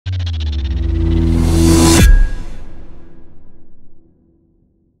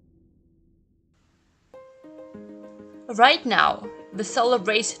Right now, the Solar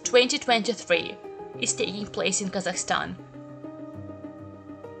Race 2023 is taking place in Kazakhstan.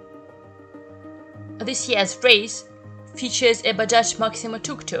 This year's race features a Bajaj Maxima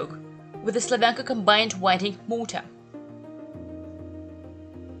tuk-tuk with a Slavyanka combined winding motor.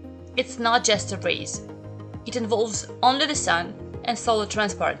 It's not just a race. It involves only the sun and solar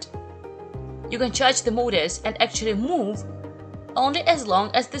transport. You can charge the motors and actually move only as long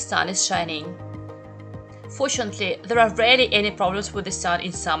as the sun is shining. Fortunately, there are rarely any problems with the sun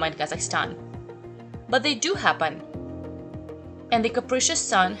in summer in Kazakhstan. But they do happen. And the capricious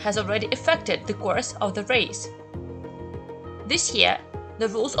sun has already affected the course of the race. This year, the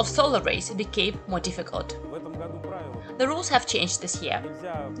rules of solar race became more difficult. The rules have changed this year.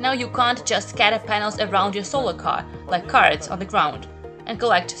 Now you can't just scatter panels around your solar car like cards on the ground and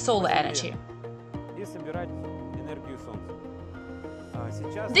collect solar energy.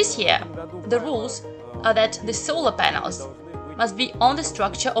 This year, the rules are that the solar panels must be on the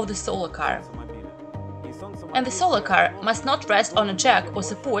structure of the solar car. And the solar car must not rest on a jack or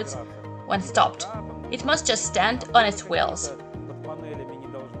supports when stopped. It must just stand on its wheels.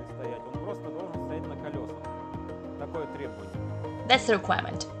 That's the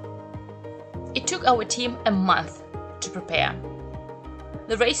requirement. It took our team a month to prepare.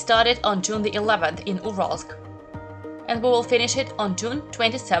 The race started on June the 11th in Uralsk, and we will finish it on June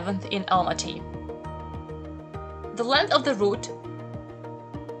 27th in Almaty. The length of the route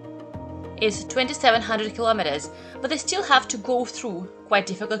is 2,700 kilometers, but they still have to go through quite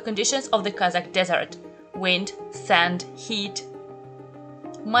difficult conditions of the Kazakh desert: wind, sand, heat.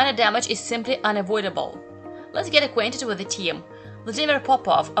 Minor damage is simply unavoidable. Let's get acquainted with the team. Vladimir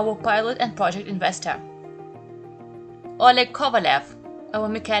Popov, our pilot and project investor. Oleg Kovalev, our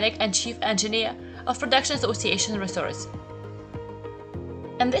mechanic and chief engineer of Production Association Resource.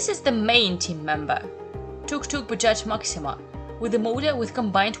 And this is the main team member, tuk-tuk Bajaj Maxima, with a motor with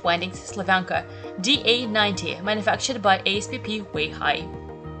combined windings Slavyanka DA90, manufactured by ASPP Weihai.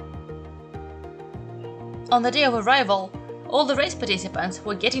 On the day of arrival, all the race participants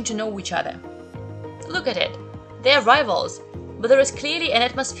were getting to know each other. Look at it, they are rivals, but there is clearly an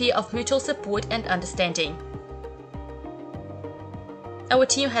atmosphere of mutual support and understanding. Our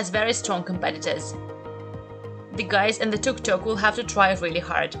team has very strong competitors. The guys in the tuk-tuk will have to try really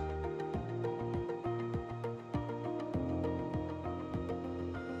hard.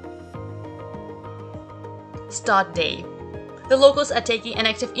 Start day. The locals are taking an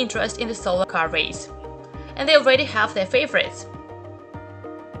active interest in the solar car race, and they already have their favorites.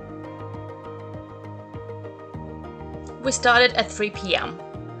 We started at 3 p.m.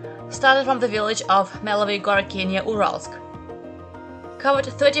 Started from the village of Melovy Gorky near Uralsk. Covered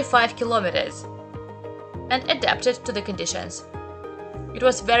 35 kilometers and adapted to the conditions. It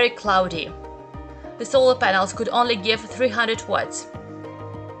was very cloudy. The solar panels could only give 300 watts,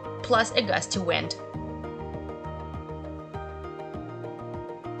 plus a gusty wind.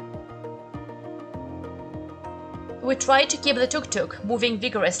 We tried to keep the tuk-tuk moving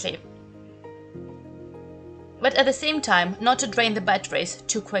vigorously, but at the same time not to drain the batteries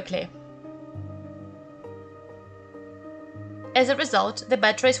too quickly. As a result, the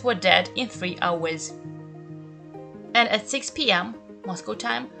batteries were dead in 3 hours. And at 6 p.m. Moscow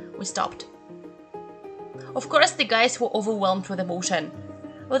time, we stopped. Of course, the guys were overwhelmed with emotion,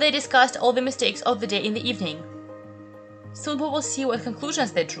 but they discussed all the mistakes of the day in the evening. Soon we will see what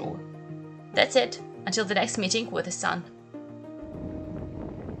conclusions they drew. That's it, until the next meeting with the sun.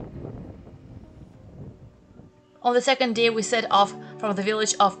 On the second day, we set off from the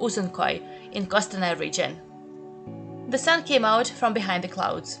village of Uzunkoy in Kostanay region. The sun came out from behind the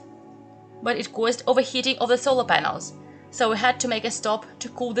clouds, but it caused overheating of the solar panels, so we had to make a stop to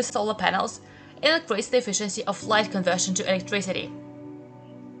cool the solar panels and increase the efficiency of light conversion to electricity.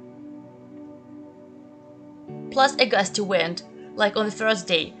 Plus, a gusty wind, like on the first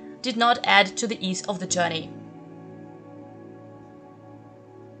day, did not add to the ease of the journey.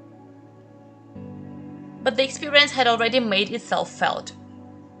 But the experience had already made itself felt.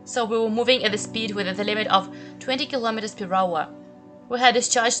 So we were moving at the speed within the limit of 20 km per hour. We had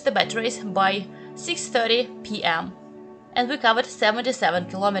discharged the batteries by 6:30 p.m. and we covered 77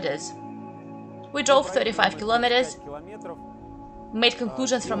 kilometers. We drove 35 kilometers, made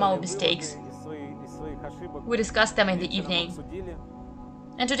conclusions from our mistakes. We discussed them in the evening.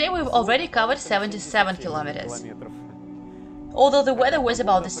 And today we've already covered 77 kilometers. Although the weather was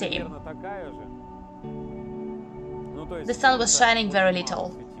about the same. The sun was shining very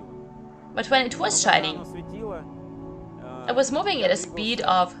little. But when it was shining, I was moving at a speed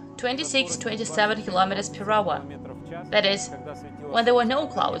of 26-27 kilometers per hour. That is, when there were no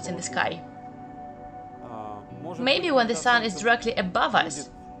clouds in the sky. Maybe when the sun is directly above us.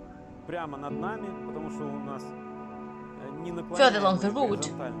 Further along the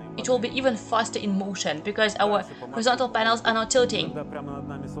route, it will be even faster in motion because our horizontal panels are not tilting.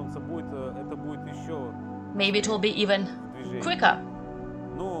 Maybe it will be even quicker.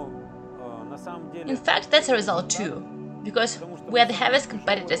 In fact, that's a result too, because we are the heaviest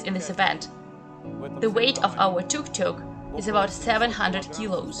competitors in this event. The weight of our tuk-tuk is about 700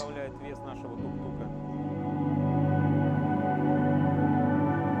 kilos.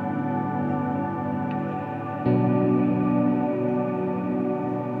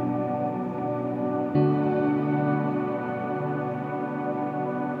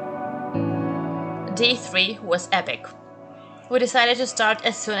 Day 3 was epic. We decided to start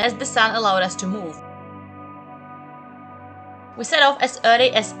as soon as the sun allowed us to move. We set off as early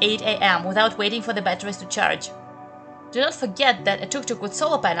as 8 AM without waiting for the batteries to charge. Do not forget that a tuk-tuk with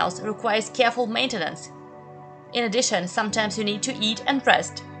solar panels requires careful maintenance. In addition, sometimes you need to eat and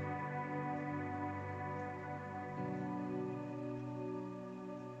rest.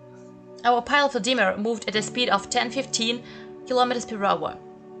 Our pilot Vladimir moved at a speed of 10-15 kilometers per hour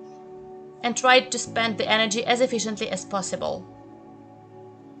and tried to spend the energy as efficiently as possible.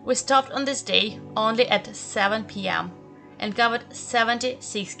 We stopped on this day only at 7 PM and covered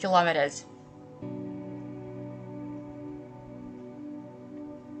 76 kilometers.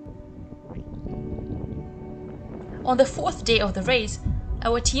 On the 4th day of the race,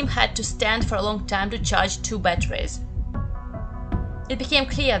 our team had to stand for a long time to charge 2 batteries. It became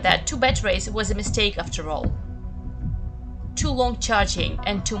clear that 2 batteries was a mistake after all. Too long charging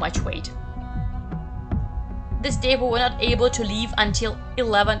and too much weight. This day we were not able to leave until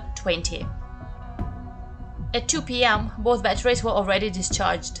 11:20. At 2 PM, both batteries were already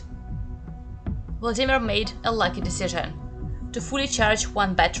discharged. Vladimir made a lucky decision to fully charge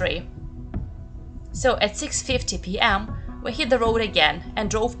 1 battery. So at 6:50 PM, we hit the road again and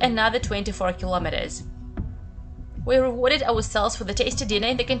drove another 24 kilometers. We rewarded ourselves with a tasty dinner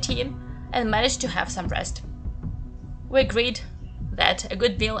in the canteen and managed to have some rest. We agreed that a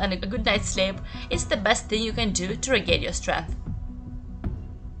good meal and a good night's sleep is the best thing you can do to regain your strength.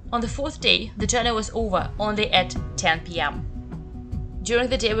 On the 4th day, the journey was over only at 10 PM. During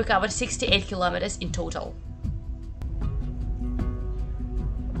the day, we covered 68 kilometers in total.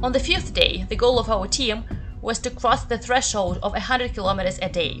 On the 5th day, the goal of our team was to cross the threshold of 100 kilometers a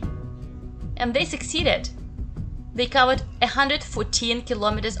day. And they succeeded. They covered 114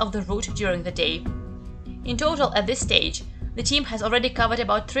 kilometers of the route during the day. In total, at this stage, the team has already covered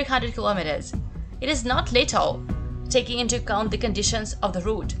about 300 kilometers. It is not little, taking into account the conditions of the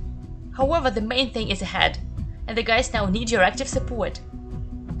route. However, the main thing is ahead, and the guys now need your active support.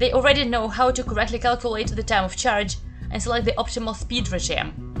 They already know how to correctly calculate the time of charge and select the optimal speed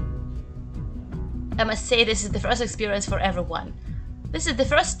regime. I must say this is the first experience for everyone. This is the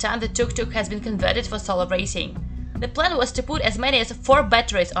first time the tuk-tuk has been converted for solar racing. The plan was to put as many as 4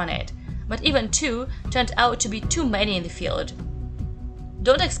 batteries on it, but even 2 turned out to be too many in the field.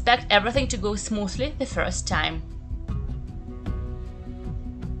 Don't expect everything to go smoothly the first time.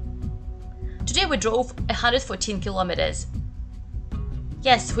 Today we drove 114 kilometers.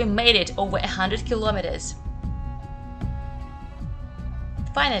 Yes, we made it over 100 kilometers.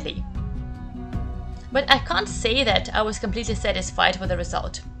 Finally. But I can't say that I was completely satisfied with the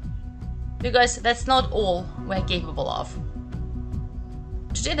result, because that's not all we're capable of.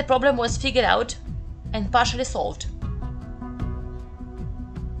 Today the problem was figured out and partially solved.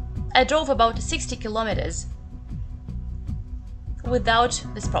 I drove about 60 kilometers without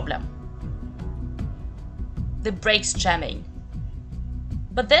this problem. The brakes jamming.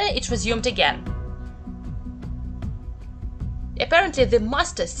 But then it resumed again. Apparently the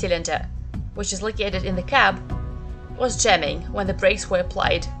master cylinder, which is located in the cab, was jamming when the brakes were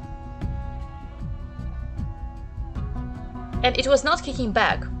applied. And it was not kicking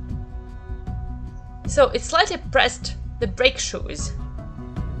back. So it slightly pressed the brake shoes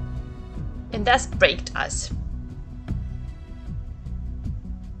and thus braked us.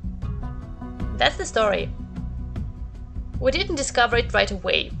 That's the story. We didn't discover it right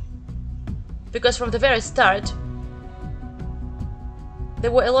away, because from the very start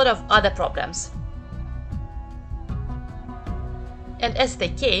there were a lot of other problems. And as they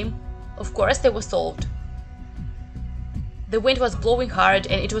came, of course they were solved. The wind was blowing hard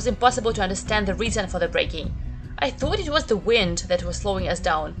and it was impossible to understand the reason for the braking. I thought it was the wind that was slowing us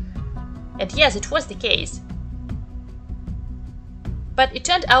down. And yes, it was the case. But it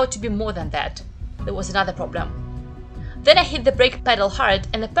turned out to be more than that. There was another problem. Then I hit the brake pedal hard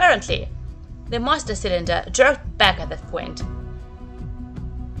and apparently the master cylinder jerked back at that point.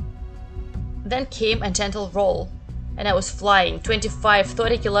 Then came a gentle roll, and I was flying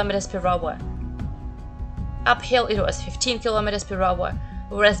 25–30 kilometers per hour. Uphill it was 15 kilometers per hour,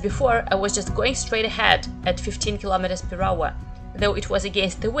 whereas before I was just going straight ahead at 15 kilometers per hour, though it was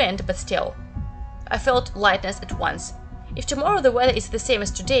against the wind, but still. I felt lightness at once. If tomorrow the weather is the same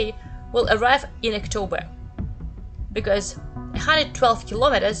as today, we'll arrive in October. Because 112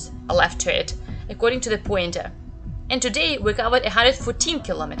 kilometers are left to it, according to the pointer, and today we covered 114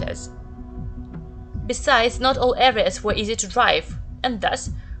 kilometers. Besides, not all areas were easy to drive, and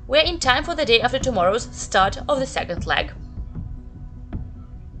thus we are in time for the day after tomorrow's start of the second leg.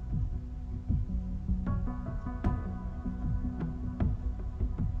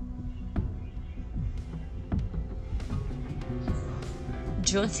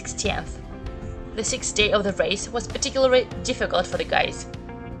 June 16th. The sixth day of the race was particularly difficult for the guys.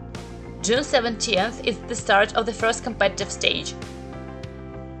 June 17th is the start of the first competitive stage,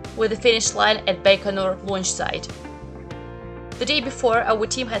 with the finish line at Baikonur launch site. The day before, our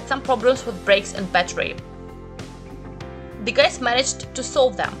team had some problems with brakes and battery. The guys managed to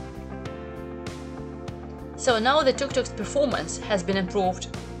solve them. So now the tuk-tuk's performance has been improved,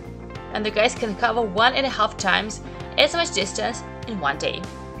 and the guys can cover 1.5 times as much distance in one day.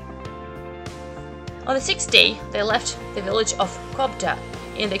 On the sixth day, they left the village of Kobda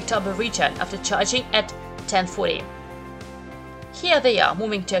in the Aktobe region after charging at 10:40. Here they are,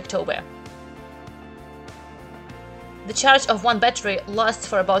 moving to October. The charge of one battery lasts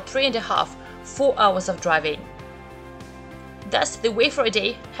for about 3.5–4 hours of driving. Thus, the way for a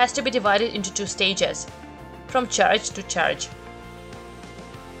day has to be divided into 2 stages, from charge to charge.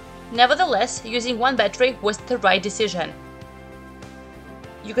 Nevertheless, using one battery was the right decision.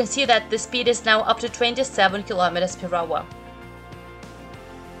 You can see that the speed is now up to 27 kilometers per hour.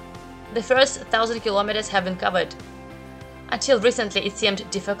 The first 1,000 kilometers have been covered. Until recently it seemed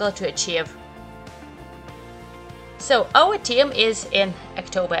difficult to achieve. So our team is in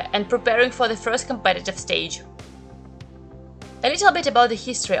October and preparing for the first competitive stage. A little bit about the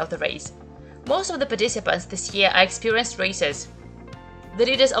history of the race. Most of the participants this year are experienced racers. The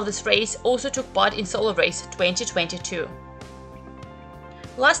leaders of this race also took part in Solo Race 2022.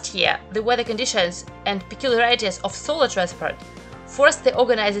 Last year, the weather conditions and peculiarities of solo transport forced the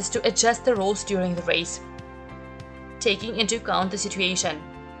organizers to adjust the rules during the race, taking into account the situation.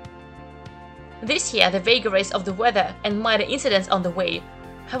 This year, the vagaries of the weather and minor incidents on the way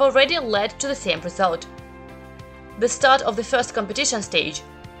have already led to the same result. The start of the first competition stage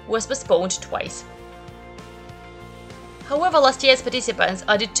was postponed twice. However, last year's participants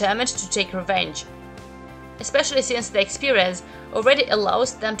are determined to take revenge, especially since the experience already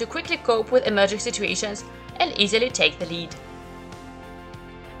allows them to quickly cope with emerging situations and easily take the lead.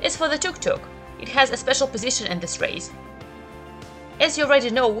 As for the tuk-tuk, it has a special position in this race. As you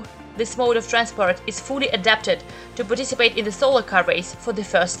already know, this mode of transport is fully adapted to participate in the solo car race for the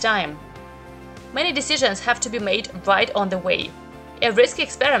first time. Many decisions have to be made right on the way. A risky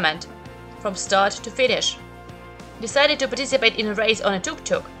experiment, from start to finish. Deciding to participate in a race on a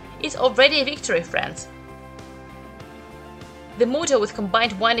tuk-tuk is already a victory, friends. The motor with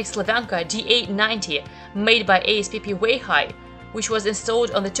combined winding Slavyanka DA90 made by ASPP Weihai, which was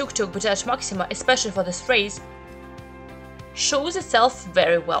installed on the tuk-tuk Bajaj Maxima especially for this race, shows itself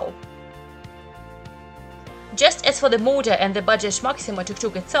very well. Just as for the motor and the Bajaj Maxima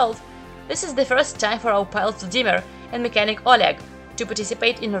tuk-tuk itself, this is the first time for our pilot Vladimir and mechanic Oleg to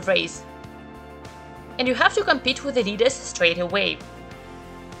participate in a race. And you have to compete with the leaders straight away.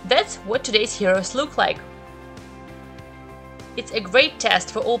 That's what today's heroes look like. It's a great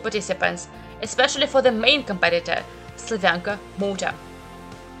test for all participants, especially for the main competitor, Slavyanka motor.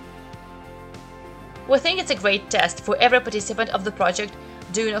 We think it's a great test for every participant of the project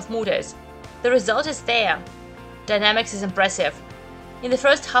Duyunov motors. The result is there. Dynamics is impressive. In the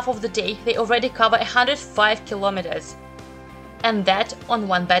first half of the day, they already cover 105 kilometers. And that on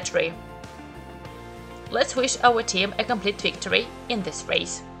one battery. Let's wish our team a complete victory in this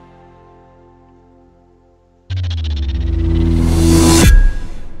race.